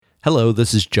Hello,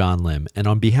 this is John Lim, and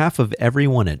on behalf of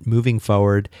everyone at Moving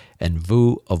Forward and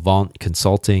Vous Avant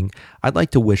Consulting, I'd like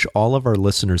to wish all of our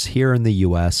listeners here in the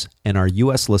U.S. and our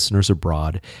U.S. listeners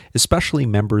abroad, especially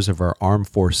members of our armed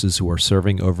forces who are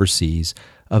serving overseas,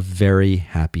 a very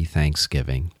happy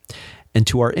Thanksgiving. And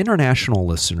to our international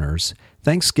listeners,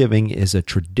 Thanksgiving is a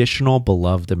traditional,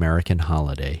 beloved American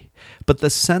holiday. But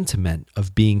the sentiment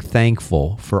of being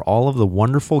thankful for all of the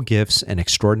wonderful gifts and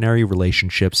extraordinary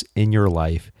relationships in your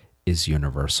life is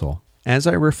universal. As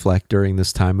I reflect during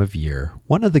this time of year,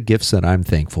 one of the gifts that I'm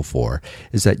thankful for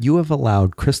is that you have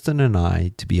allowed Kristen and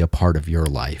I to be a part of your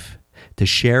life, to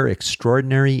share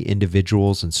extraordinary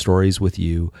individuals and stories with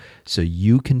you so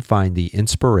you can find the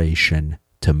inspiration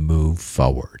to move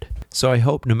forward. So I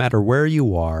hope no matter where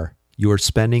you are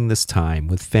spending this time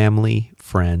with family,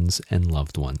 friends, and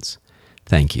loved ones.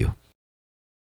 Thank you.